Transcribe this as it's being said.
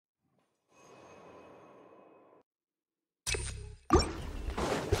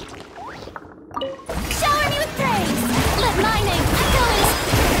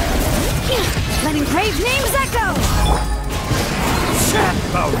grave names echo!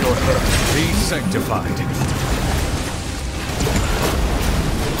 Bow your head, be sanctified.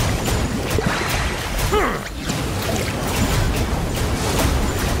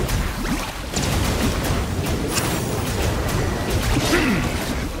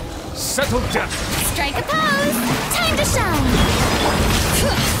 Settle down. Strike a pose! Time to shine!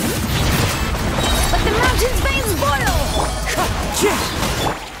 Let the mountain's veins boil!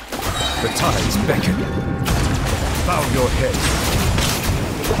 The tides beckon. Bow your head.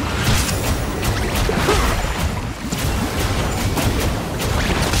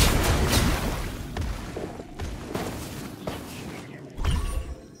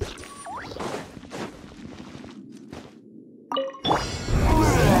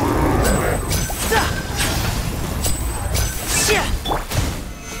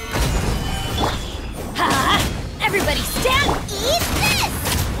 Everybody stand! Eat this!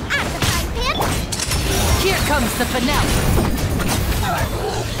 Octopi pit! Here comes the finale.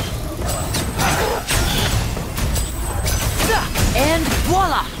 And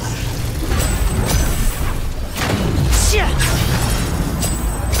voila!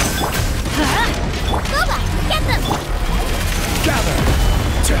 Boba, get them! Gather.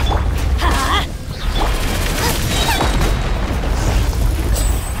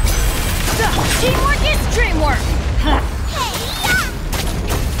 Teamwork is dreamwork! Hey,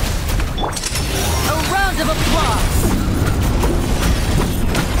 A round of applause.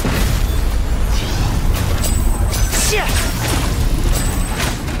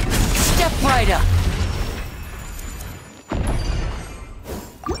 Step right up.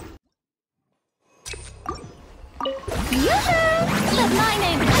 Yoo-hoo! Let my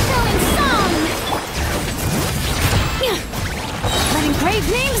name echo in song! Letting grave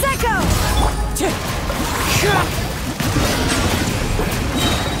names echo!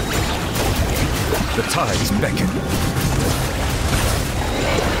 The tides beckon.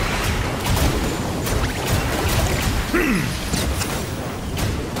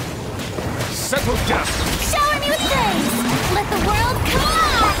 Settle down. Shower me with praise! Let the world come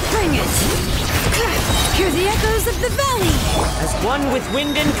alive! Bring it! Hear the echoes of the valley! As one with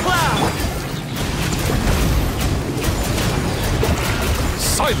wind and cloud.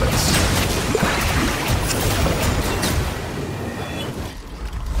 Silence.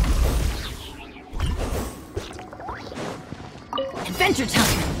 Adventure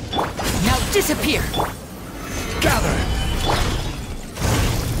time. Now disappear. Gather.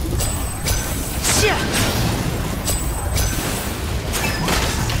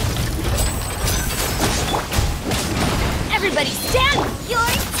 Everybody stand! You're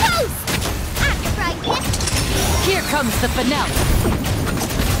toast! Octopi pit! Here comes the finale.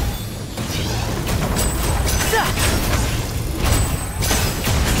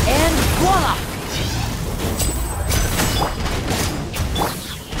 And voila!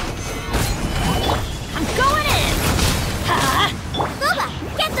 I'm going in! Boba,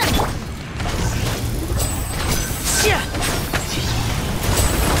 get them!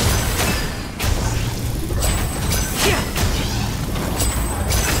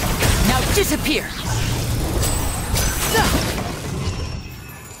 Now disappear.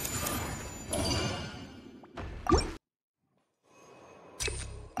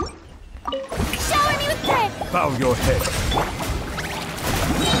 Shower me with praise! Bow your head.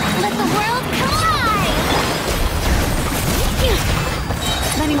 Let the world come alive!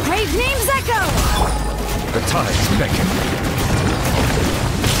 Letting grave names echo! The tides beckon.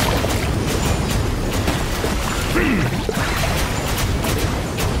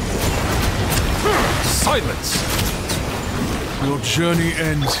 Silence. Your journey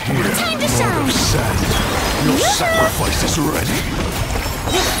ends here, Time to Lord shine. of Sand. Your sacrifice is ready.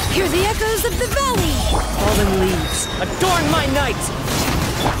 Hear the echoes of the valley! Fallen leaves, adorn my night.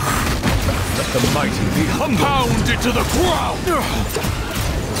 Let the mighty be humbled. Pound it to the ground!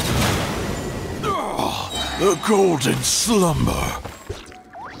 The golden slumber.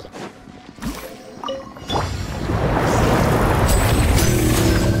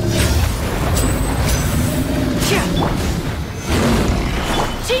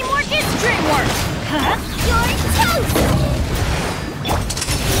 Teamwork is dreamwork! You're toast!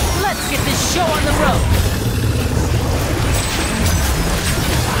 Let's get this show on the road.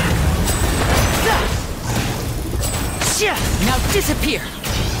 Now disappear.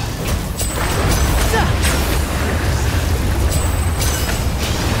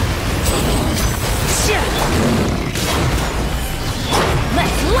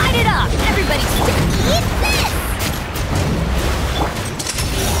 Let's light it up! Everybody eat this!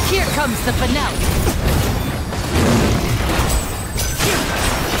 Here comes the finale.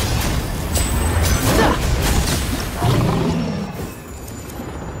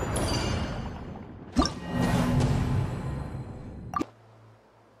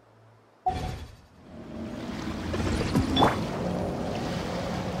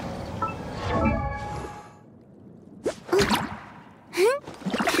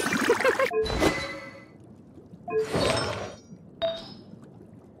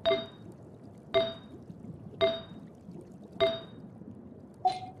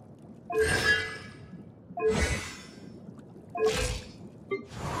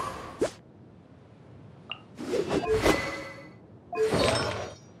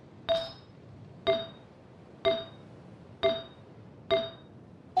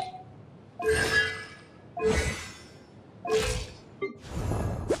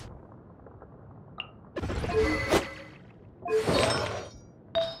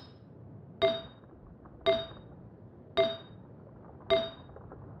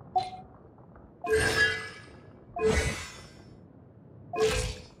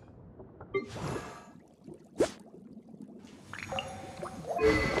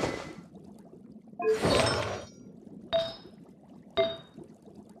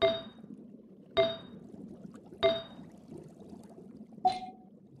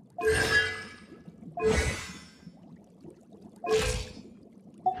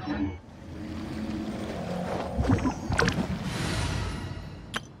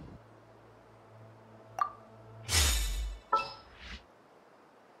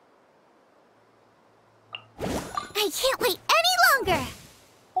 I can't wait any longer!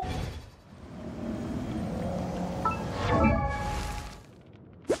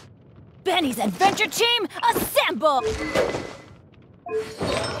 Benny's adventure team, assemble!